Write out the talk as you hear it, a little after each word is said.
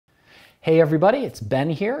Hey everybody, it's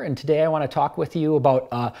Ben here, and today I want to talk with you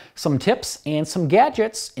about some tips and some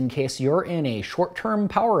gadgets in case you're in a short-term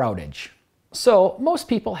power outage. So most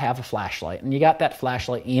people have a flashlight, and you got that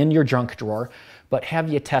flashlight in your junk drawer, but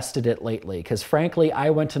have you tested it lately? Because frankly,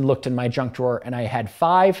 I went and looked in my junk drawer and I had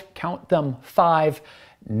count them, five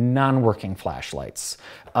non-working flashlights.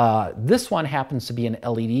 This one happens to be an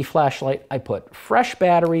LED flashlight. I put fresh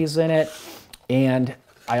batteries in it, and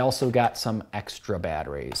I also got some extra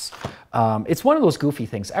batteries. It's one of those goofy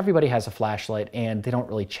things. Everybody has a flashlight and they don't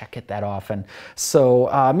really check it that often.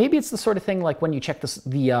 So maybe it's the sort of thing like when you check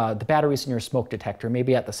the batteries in your smoke detector,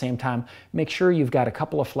 maybe at the same time, make sure you've got a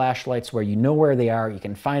couple of flashlights where you know where they are, you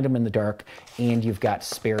can find them in the dark, and you've got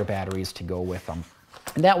spare batteries to go with them.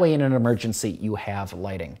 And that way in an emergency, you have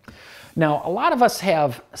lighting. Now, a lot of us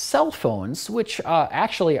have cell phones, which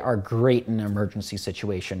actually are great in emergency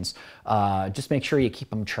situations. Just make sure you keep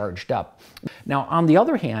them charged up. Now, on the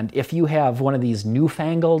other hand, if you have one of these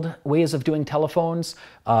newfangled ways of doing telephones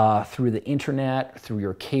through the internet, through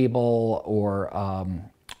your cable, or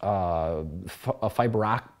a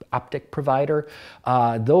fiber optic provider,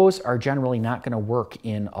 those are generally not going to work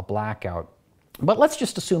in a blackout. But let's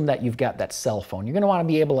just assume that you've got that cell phone. You're going to want to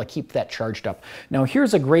be able to keep that charged up. Now,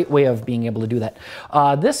 here's a great way of being able to do that.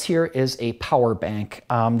 This here is a power bank.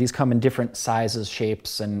 These come in different sizes,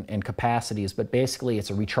 shapes, and capacities, but basically it's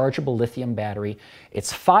a rechargeable lithium battery.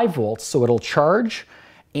 It's 5 volts, so it'll charge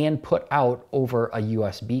and put out over a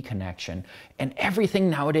USB connection. And everything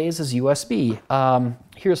nowadays is USB.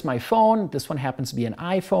 Here's my phone. This one happens to be an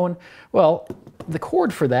iPhone. Well, the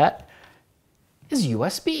cord for that is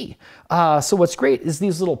USB. So what's great is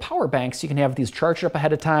these little power banks, you can have these charged up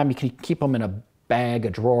ahead of time. You can keep them in a bag, a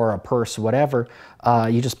drawer, a purse, whatever.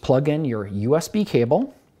 You just plug in your USB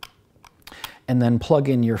cable and then plug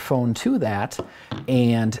in your phone to that.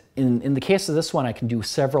 And in the case of this one, I can do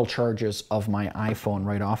several charges of my iPhone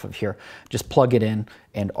right off of here. Just plug it in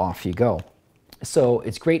and off you go. So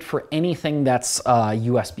it's great for anything that's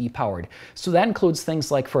USB powered. So that includes things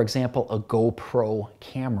like, for example, a GoPro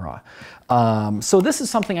camera. So this is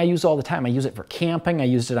something I use all the time. I use it for camping. I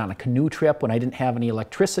used it on a canoe trip when I didn't have any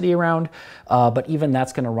electricity around, but even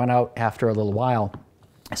that's going to run out after a little while.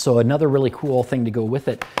 So another really cool thing to go with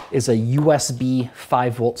it is a USB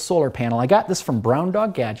 5-volt solar panel. I got this from Brown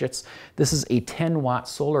Dog Gadgets. This is a 10-watt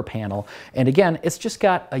solar panel. And again, it's just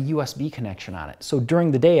got a USB connection on it. So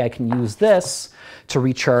during the day, I can use this to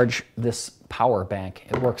recharge this power bank.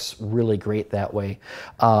 It works really great that way.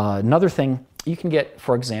 Another thing, you can get,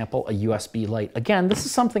 for example, a USB light. Again, this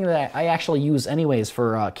is something that I actually use anyways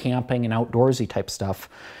for camping and outdoorsy type stuff.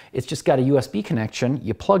 It's just got a USB connection,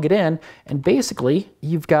 you plug it in, and basically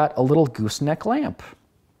you've got a little gooseneck lamp.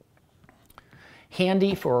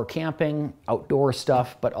 Handy for camping, outdoor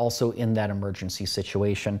stuff, but also in that emergency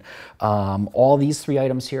situation. All these 3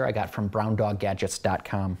 items here I got from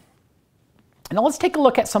browndoggadgets.com. Now let's take a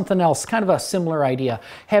look at something else, kind of a similar idea.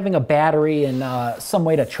 Having a battery and some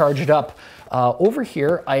way to charge it up. Over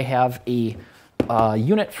here I have a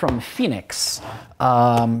unit from Phoenix.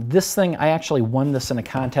 This thing, I actually won this in a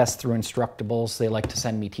contest through Instructables. They like to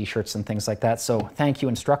send me t-shirts and things like that, so thank you,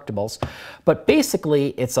 Instructables. But basically,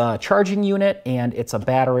 it's a charging unit and it's a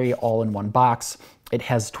battery all in one box. It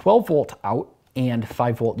has 12-volt out and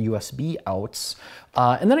 5-volt USB outs.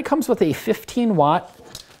 And then it comes with a 15-watt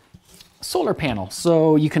solar panel.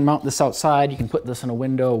 So you can mount this outside, you can put this in a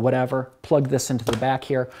window, whatever, plug this into the back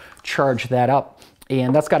here, charge that up.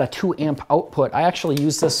 And that's got a 2-amp output. I actually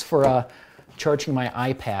use this for charging my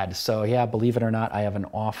iPad. So yeah, believe it or not, I have an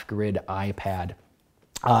off-grid iPad.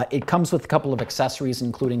 It comes with a couple of accessories,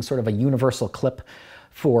 including sort of a universal clip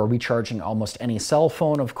for recharging almost any cell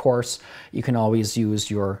phone, of course. You can always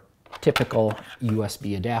use your typical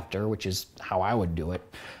USB adapter, which is how I would do it.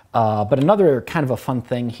 But another kind of a fun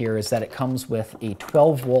thing here is that it comes with a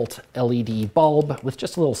 12-volt LED bulb with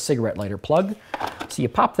just a little cigarette lighter plug. So you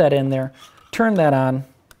pop that in there, turn that on,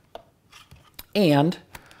 and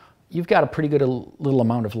you've got a pretty good little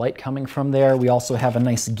amount of light coming from there. We also have a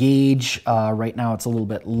nice gauge. Right now it's a little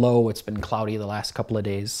bit low. It's been cloudy the last couple of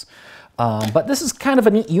days. But this is kind of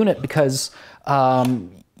a neat unit because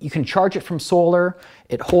you can charge it from solar.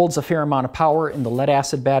 It holds a fair amount of power in the lead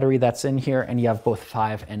acid battery that's in here, and you have both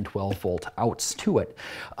 5 and 12-volt outs to it.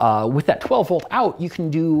 With that 12-volt out, you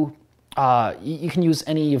can use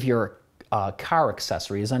any of your car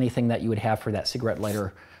accessories, anything that you would have for that cigarette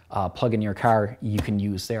lighter plug in your car, you can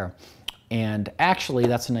use there. And actually,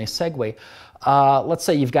 that's a nice segue. Let's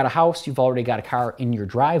say you've got a house, you've already got a car in your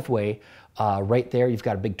driveway. Right there, you've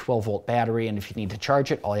got a big 12-volt battery, and if you need to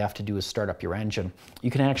charge it, all you have to do is start up your engine. You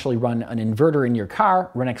can actually run an inverter in your car,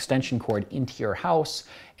 run an extension cord into your house,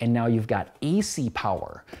 and now you've got AC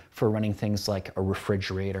power for running things like a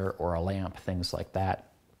refrigerator or a lamp, things like that.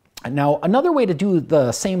 Now, another way to do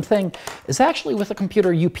the same thing is actually with a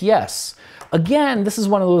computer UPS. Again, this is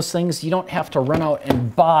one of those things you don't have to run out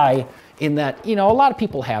and buy, in that, you know, a lot of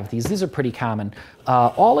people have these. These are pretty common.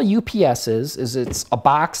 All a UPS is it's a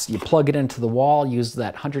box, you plug it into the wall, use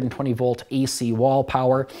that 120 volt AC wall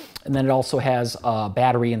power, and then it also has a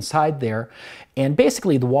battery inside there. And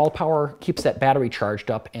basically the wall power keeps that battery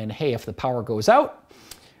charged up, and hey, if the power goes out,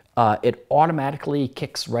 it automatically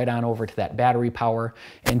kicks right on over to that battery power.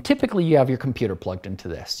 And typically you have your computer plugged into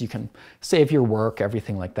this. You can save your work,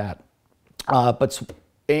 everything like that.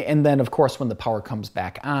 And then of course when the power comes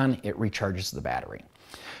back on, it recharges the battery.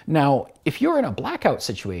 Now, if you're in a blackout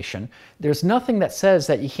situation, there's nothing that says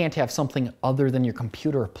that you can't have something other than your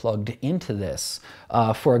computer plugged into this.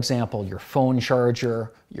 For example, your phone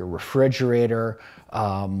charger, your refrigerator,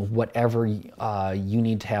 whatever you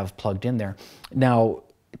need to have plugged in there. Now,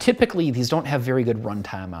 typically these don't have very good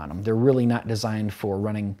runtime on them. They're really not designed for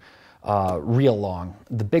running real long.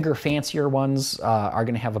 The bigger, fancier ones are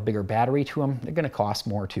going to have a bigger battery to them. They're going to cost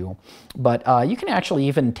more too. But you can actually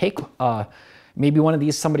even take maybe one of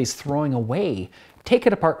these somebody's throwing away, take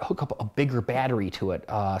it apart, hook up a bigger battery to it,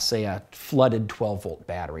 say a flooded 12-volt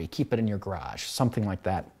battery, keep it in your garage, something like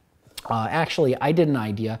that. Actually, I did an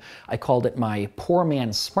idea. I called it my poor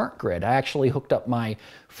man's smart grid. I actually hooked up my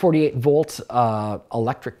 48-volt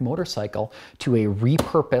electric motorcycle to a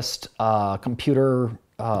repurposed computer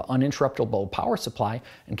uninterruptible power supply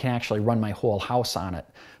and can actually run my whole house on it.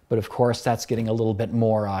 But of course, that's getting a little bit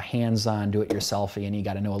more hands-on, do-it-yourself-y, and you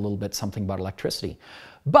got to know a little bit something about electricity.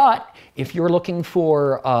 But if you're looking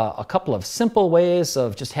for a couple of simple ways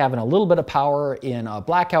of just having a little bit of power in a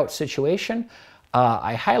blackout situation,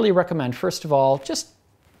 I highly recommend, first of all, just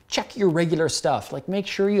check your regular stuff. Like make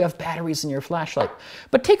sure you have batteries in your flashlight.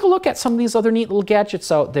 But take a look at some of these other neat little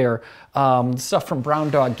gadgets out there. Stuff from Brown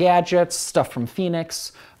Dog Gadgets, stuff from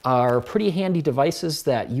Phoenix are pretty handy devices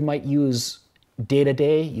that you might use day to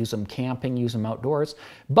day, use them camping, use them outdoors.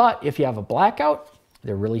 But if you have a blackout,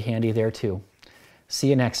 they're really handy there too. See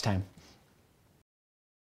you next time.